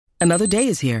Another day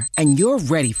is here, and you're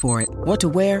ready for it. What to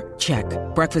wear? Check.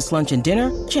 Breakfast, lunch, and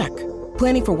dinner? Check.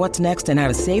 Planning for what's next and how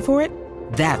to save for it?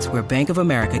 That's where Bank of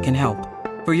America can help.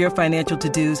 For your financial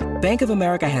to-dos, Bank of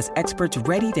America has experts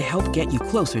ready to help get you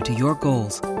closer to your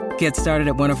goals. Get started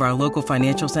at one of our local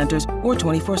financial centers or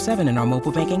 24/7 in our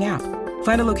mobile banking app.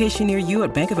 Find a location near you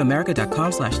at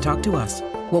bankofamerica.com/talktous.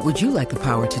 What would you like the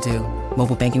power to do?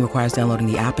 Mobile banking requires downloading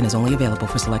the app and is only available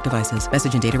for select devices.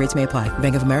 Message and data rates may apply.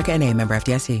 Bank of America N.A., member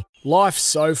FDIC. Life's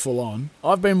so full on.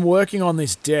 I've been working on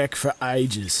this deck for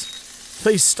ages.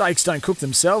 These steaks don't cook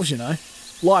themselves, you know.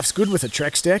 Life's good with a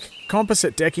Trex deck.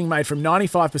 Composite decking made from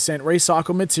 95%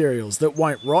 recycled materials that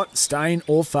won't rot, stain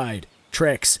or fade.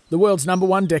 Trex, the world's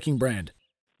 #1 decking brand.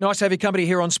 Nice to have your company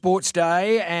here on Sports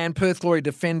Day, and Perth Glory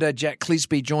defender Jack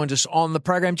Clisby joined us on the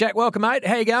program. Jack, welcome, mate.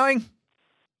 How you going?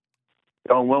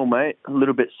 Going well, mate. A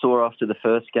little bit sore after the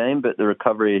first game, but the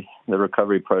recovery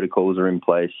protocols are in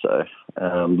place, so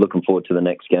looking forward to the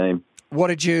next game. What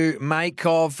did you make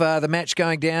of the match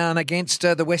going down against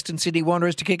the Western Sydney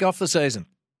Wanderers to kick off the season?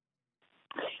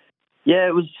 Yeah,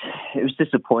 it was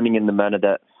disappointing in the manner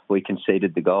that we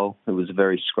conceded the goal. It was a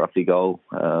very scruffy goal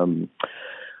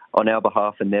on our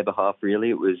behalf and their behalf.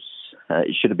 Really,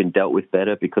 it should have been dealt with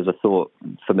better, because I thought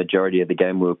for majority of the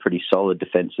game we were pretty solid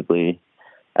defensively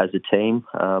as a team.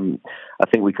 I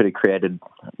think we could have created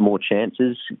more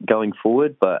chances going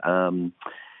forward, but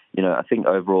I think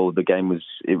overall the game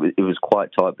was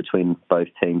quite tight between both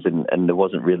teams, and there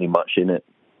wasn't really much in it.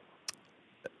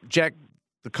 Jack,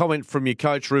 the comment from your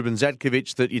coach Ruben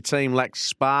Zatkovic that your team lacked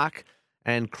spark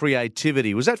and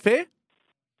creativity, was that fair?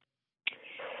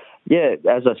 Yeah,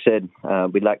 as I said,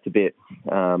 we lacked a bit.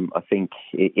 I think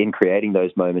in creating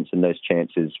those moments and those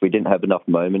chances, we didn't have enough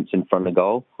moments in front of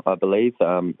goal, I believe.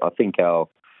 I think our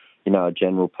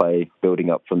general play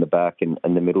building up from the back and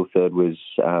the middle third was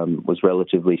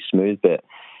relatively smooth. But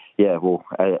yeah, well,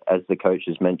 as the coach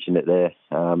has mentioned it there,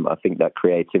 I think that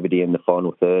creativity in the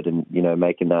final third and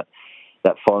making that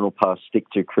final pass stick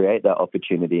to create that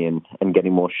opportunity and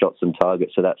getting more shots on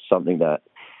target. So that's something that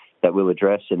we'll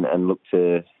address and look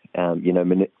to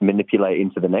manipulate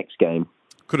into the next game.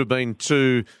 Could have been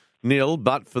 2-0,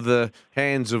 but for the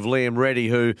hands of Liam Reddy,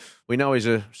 who we know is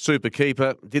a super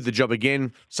keeper, did the job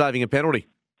again, saving a penalty.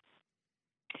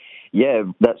 Yeah,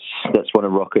 that's one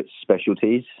of Rocket's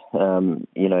specialties.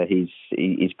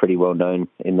 He's pretty well known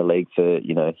in the league for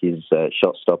his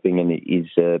shot stopping and his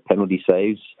penalty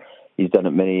saves. He's done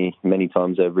it many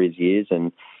times over his years,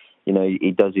 and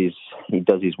he does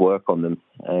his work on them,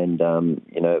 and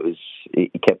he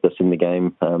kept us in the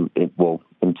game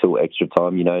until extra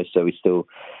time. So we still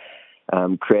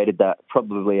created that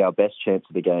probably our best chance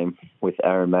of the game with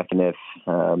Aaron McInnes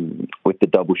with the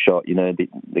double shot.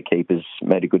 The keepers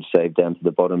made a good save down to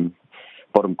the bottom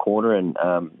corner, and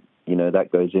that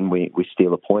goes in. We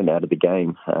steal a point out of the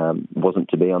game. Wasn't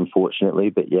to be, unfortunately,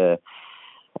 but yeah.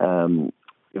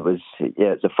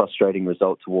 It's a frustrating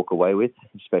result to walk away with,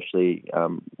 especially,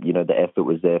 the effort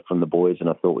was there from the boys, and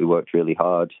I thought we worked really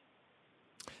hard.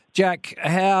 Jack,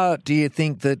 how do you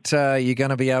think that you're going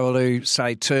to be able to,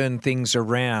 say, turn things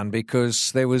around?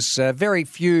 Because there was very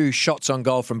few shots on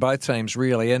goal from both teams,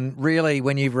 really. And really,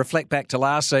 when you reflect back to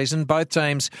last season, both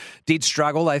teams did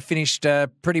struggle. They finished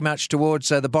pretty much towards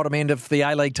the bottom end of the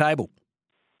A-League table.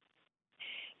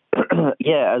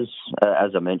 Yeah,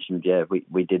 as I mentioned, yeah,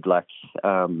 we did lack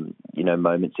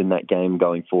moments in that game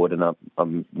going forward, and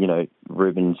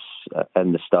Rubens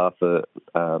and the staff are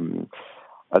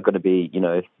going to be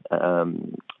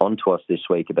onto us this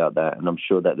week about that, and I'm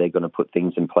sure that they're going to put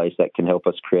things in place that can help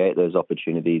us create those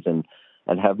opportunities and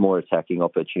have more attacking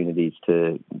opportunities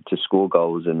to score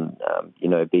goals and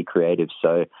be creative.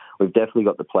 So we've definitely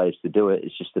got the players to do it.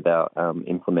 It's just about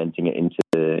implementing it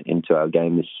into our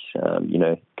game this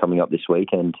coming up this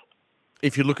weekend.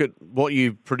 If you look at what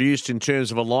you produced in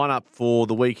terms of a lineup for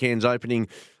the weekend's opening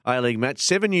A-League match,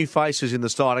 7 new faces in the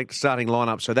starting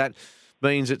lineup. So that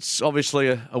means it's obviously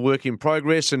a work in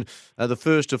progress and the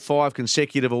first of 5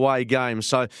 consecutive away games.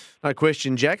 So no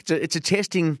question, Jack, it's a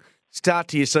testing start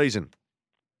to your season.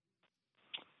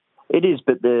 It is,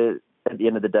 but at the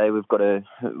end of the day, we've got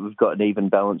an even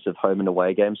balance of home and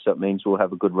away games. So it means we'll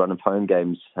have a good run of home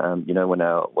games. When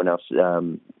our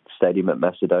stadium at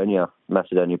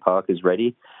Macedonia Park is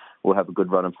ready, we'll have a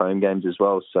good run of home games as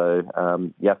well. So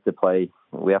we have to play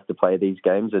these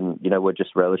games, and we're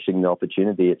just relishing the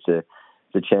opportunity. It's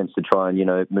a chance to try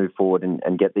and move forward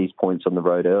and get these points on the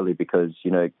road early, because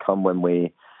come when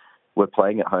we're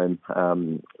playing at home,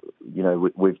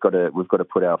 we've got to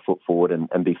put our foot forward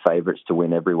and be favourites to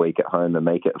win every week at home and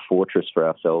make it a fortress for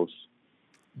ourselves.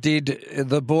 Did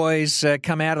the boys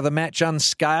come out of the match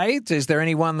unscathed? Is there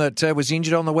anyone that was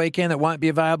injured on the weekend that won't be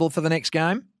available for the next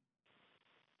game?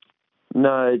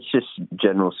 No, it's just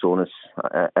general soreness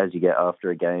as you get after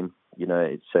a game. You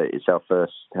know, it's our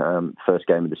first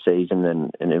game of the season,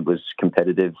 and it was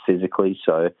competitive physically.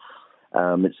 So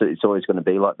it's always going to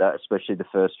be like that, especially the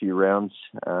first few rounds,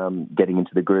 getting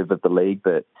into the groove of the league.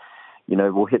 But you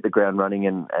know, we'll hit the ground running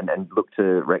and look to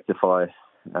rectify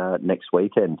next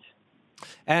weekend.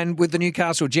 And with the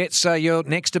Newcastle Jets, your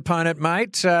next opponent,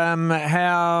 mate,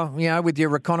 how, with your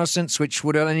reconnaissance, which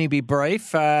would only be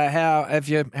brief, how have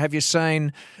you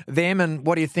seen them, and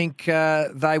what do you think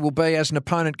they will be as an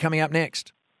opponent coming up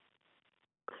next?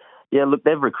 Yeah, look,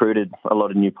 they've recruited a lot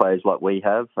of new players like we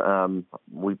have.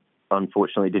 We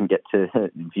unfortunately didn't get to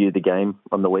view the game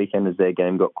on the weekend as their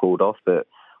game got called off, but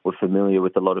we're familiar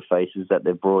with a lot of faces that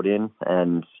they've brought in,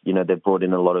 and, they've brought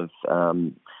in a lot of...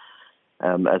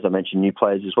 as I mentioned, new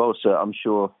players as well. So I'm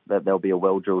sure that they'll be a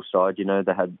well-drilled side.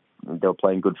 They were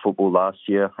playing good football last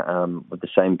year with the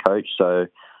same coach. So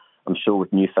I'm sure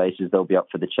with new faces, they'll be up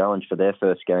for the challenge for their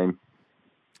first game.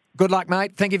 Good luck,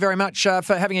 mate. Thank you very much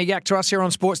for having a yak to us here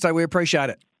on Sports Day. We appreciate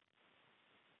it.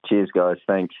 Cheers, guys.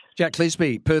 Thanks. Jack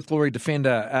Clisby, Perth Glory defender,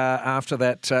 after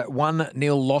that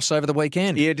 1-0 loss over the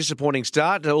weekend. Yeah, disappointing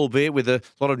start, albeit with a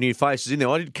lot of new faces in there.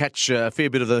 I did catch a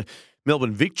fair bit of the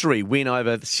Melbourne Victory win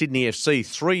over Sydney FC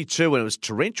 3-2, and it was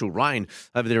torrential rain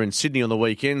over there in Sydney on the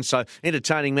weekend. So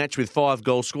entertaining match with 5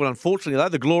 goals scored. Unfortunately, though,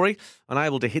 the Glory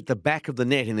unable to hit the back of the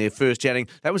net in their first outing.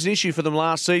 That was an issue for them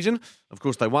last season. Of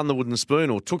course, they won the wooden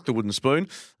spoon, or took the wooden spoon.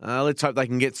 Let's hope they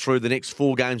can get through the next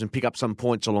 4 games and pick up some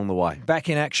points along the way. Back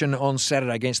in action on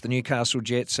Saturday against the Newcastle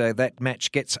Jets. That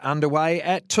match gets underway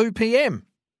at 2 p.m.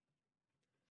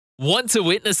 Want to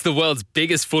witness the world's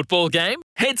biggest football game?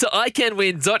 Head to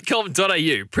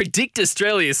iCanWin.com.au, predict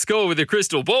Australia's score with a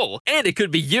crystal ball, and it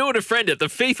could be you and a friend at the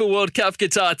FIFA World Cup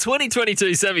Qatar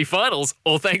 2022 semi-finals,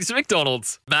 all thanks to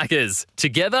McDonald's. Maccas,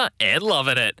 together and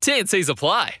loving it. TNCs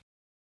apply.